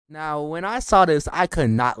Now, when I saw this, I could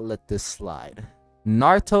not let this slide.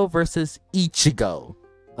 Naruto versus Ichigo.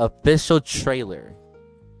 Official trailer.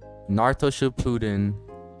 Naruto Shippuden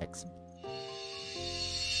X.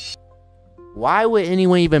 Why would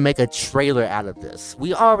anyone even make a trailer out of this?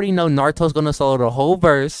 We already know Naruto's gonna solo the whole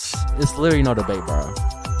verse. It's literally no debate, bro.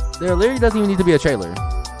 There literally doesn't even need to be a trailer.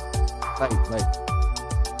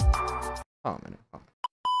 Oh man.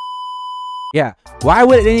 Yeah, why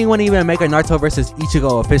would anyone even make a Naruto versus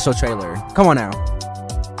Ichigo official trailer? Come on now.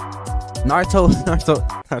 Naruto,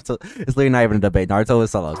 it's literally not even a debate. Naruto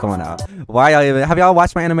is solo. Come on now. Why y'all even, have y'all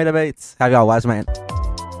watched my anime debates? Have y'all watched my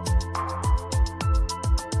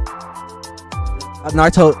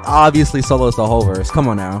Naruto obviously solos the whole verse. Come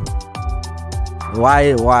on now.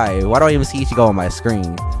 Why do I even see Ichigo on my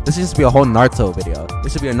screen? This should just be a whole Naruto video.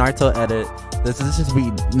 This should be a Naruto edit. This should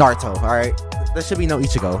be Naruto, alright? There should be no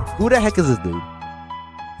Ichigo. Who the heck is this dude?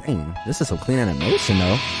 Dang, this is some clean animation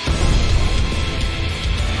though.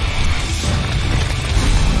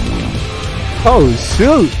 Oh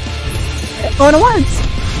shoot! Going at once!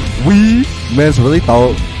 Man's really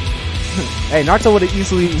thought. Hey, Naruto would have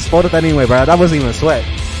easily exploded that anyway, bro. That wasn't even a sweat.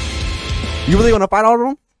 You really want to fight all of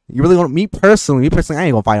them? You really want me personally? I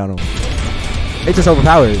ain't gonna fight on them. They just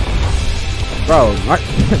overpowered. Bro,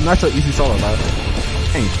 Naruto easy solo, bro.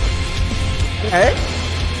 Dang. Hey?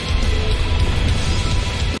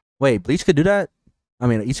 Wait, Bleach could do that? I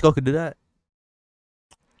mean, Ichigo could do that?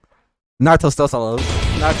 Naruto still solos.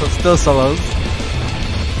 Naruto still solos.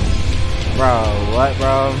 Bro, what,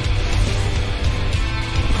 bro?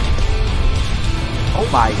 Oh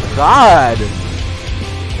my god!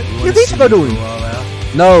 What's Ichigo doing?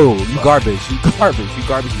 No, you garbage. You garbage. You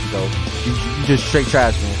garbage, Ichigo. You just straight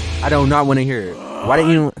trash, man. I do not want to hear it. Why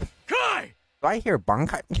didn't you... Do I hear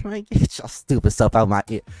Bankai? Get your stupid stuff out of my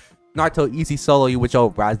ear. Naruto easy solo you with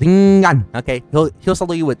your Rasengan. Okay, he'll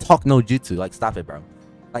solo you with talk no jutsu. Like, stop it, bro.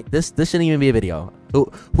 Like, this shouldn't even be a video.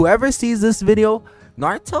 Whoever sees this video,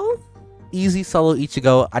 Naruto easy solo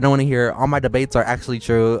Ichigo. I don't want to hear it. All my debates are actually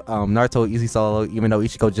true. Naruto easy solo, even though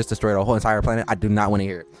Ichigo just destroyed a whole entire planet. I do not want to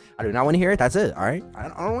hear it. I do not want to hear it. That's it. All right. I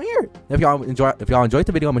don't want to hear it. If y'all enjoyed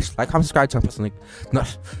the video, make sure to like, comment, subscribe, turn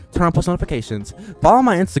on post notifications, follow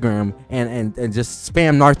my Instagram, and just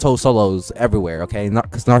spam Naruto solos everywhere. Okay,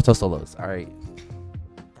 because Naruto solos. All right.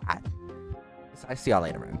 I see y'all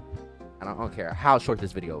later, man. I don't care how short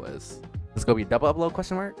this video is. It's gonna be a double upload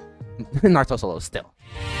question mark. Naruto solos still.